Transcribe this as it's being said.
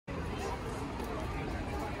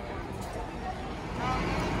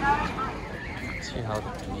see how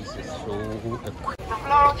the place is so equipped. The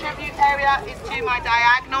floral tribute area is to my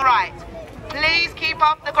diagonal right. Please keep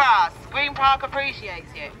off the grass. Green Park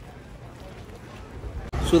appreciates you.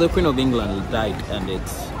 So the Queen of England died, and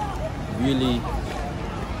it's really,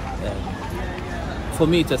 for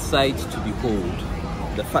me, it's a sight to behold.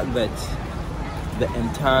 The fact that the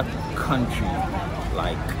entire country,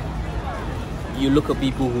 like, you look at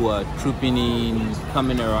people who are trooping in,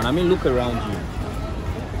 coming around. I mean, look around you.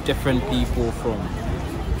 Different people from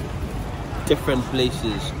different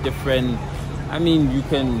places, different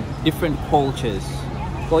cultures.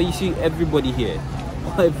 But you see, everybody here,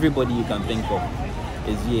 everybody you can think of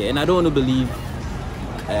is here. And I don't want to believe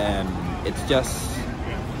it's just,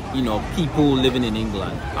 you know, people living in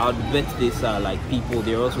England. I would bet these are like people,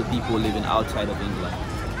 there are also people living outside of England.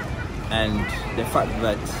 And the fact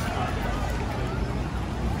that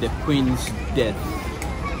the Queen's death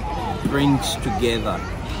brings together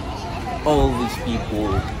all these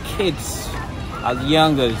people, kids as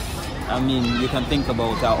young as, I mean, you can think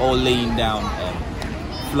about, are all laying down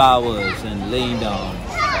flowers and laying down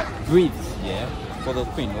wreaths, yeah, for the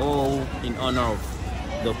Queen, all in honor of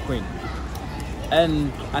the Queen.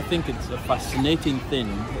 And I think it's a fascinating thing.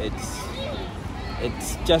 It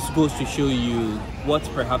just goes to show you what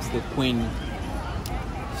perhaps the Queen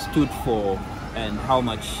stood for and how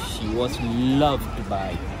much she was loved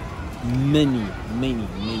by many.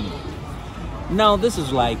 Now this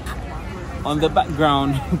is like on the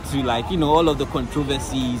background to, like, you know, all of the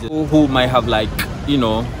controversies who might have, like, you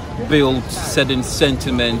know, built certain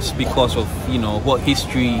sentiments because of, you know, what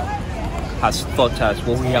history has taught us,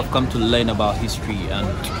 what we have come to learn about history, and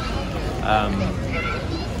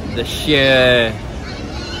the sheer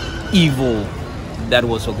evil that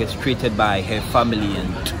was orchestrated by her family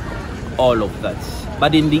and all of that.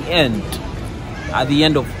 But in the end, at the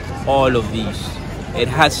end of all of these, it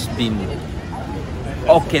has been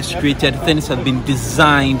orchestrated, things have been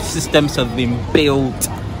designed, systems have been built,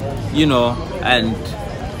 you know, and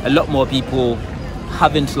a lot more people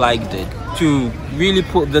haven't liked it. To really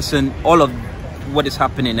put this in all of what is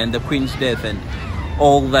happening and the Queen's death and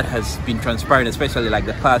all that has been transpiring, especially like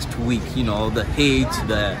the past week, you know, the hate,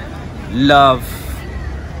 the love,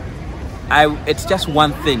 it's just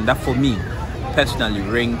one thing that for me personally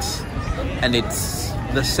rings, and it's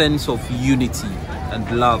the sense of unity and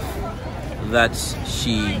love that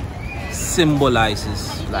she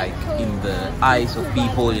symbolizes, like, in the eyes of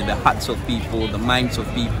people, in the hearts of people, the minds of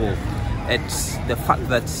people. It's the fact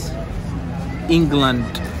that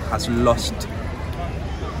England has lost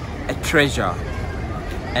a treasure,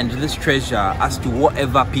 and this treasure, as to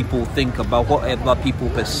whatever people think about, whatever people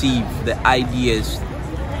perceive, the ideas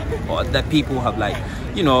or that people have, like,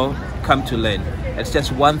 you know, come to learn, it's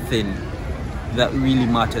just one thing that really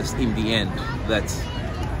matters in the end, that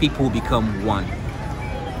people become one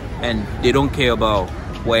and they don't care about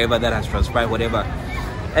whatever that has transpired, whatever.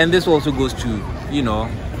 And this also goes to, you know,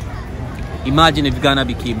 imagine if Ghana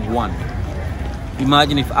became one,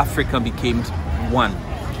 imagine if Africa became one.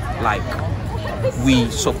 Like, we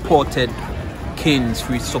supported kings,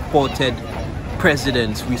 we supported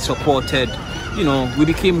presidents, we supported, you know, we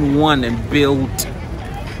became one and built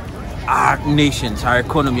our nations, our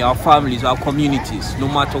economy, our families, our communities, no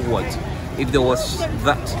matter what. If there was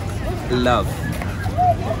that love,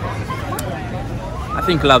 I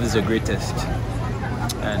think love is the greatest,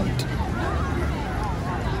 and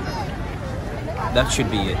that should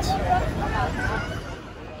be it.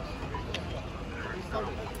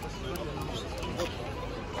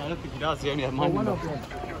 I don't think he does, he only had mine.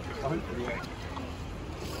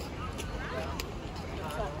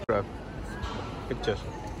 Pictures.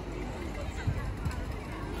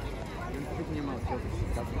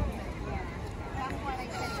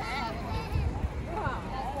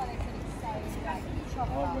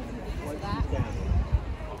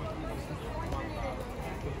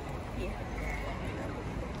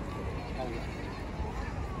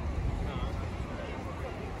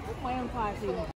 My own 5